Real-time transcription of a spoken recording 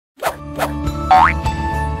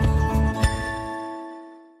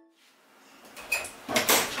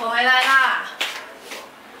我回来啦。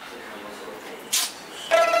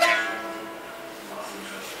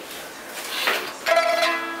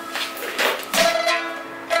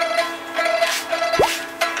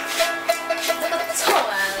这个臭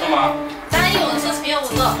男人！干嘛？答应我的事情又不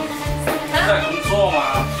做。在工作吗？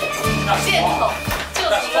借口就知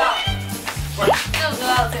道，就知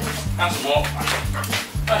道借口。干什么？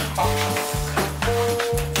哎，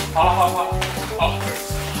好了，好。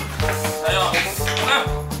还有，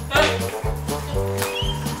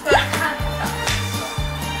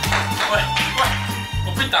喂，我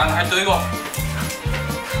被打了还怼我。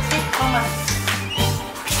放吧。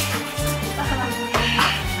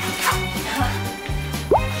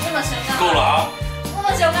那么凶干嘛？够了啊！那么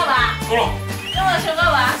凶干嘛？够了。那么凶干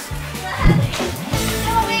嘛？救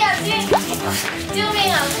命啊！救命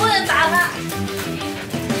啊！不能打他，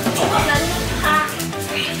不能他，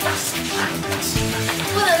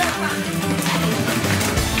不能让他。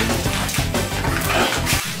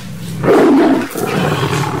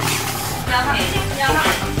咬他，咬他！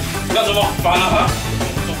干什么？烦了啊！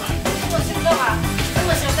那么凶干嘛？那么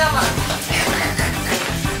凶干嘛？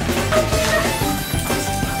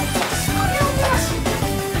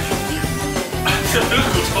这很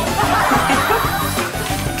苦衷。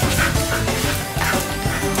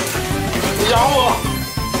咬我！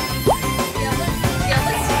咬不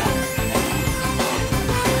起。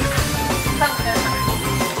放开他！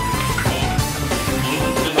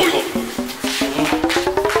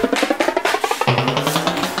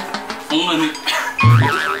疯了你！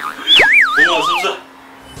疯了是不是？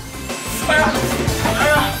哎呀！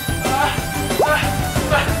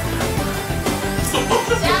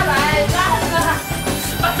下来，抓他！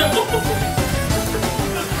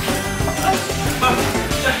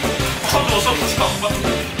放着我受不了吗？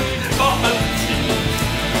放很紧。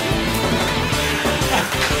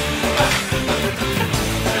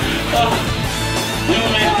你又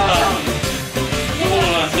没打，够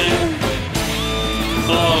了，行，说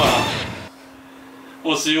了。我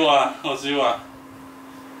洗碗。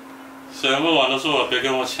谁不玩都是我，别跟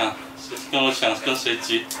我抢，谁跟我抢跟谁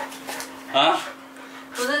急。啊？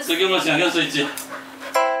不是。谁跟我抢跟谁急。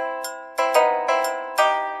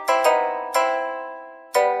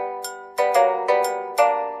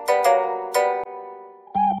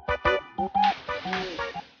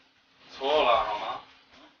错了好吗？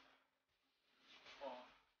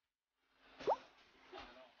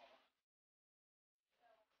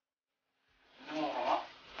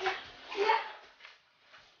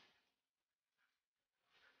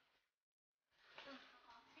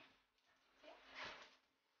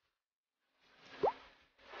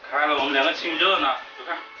开了，我们两个亲热呢，走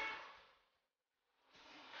开。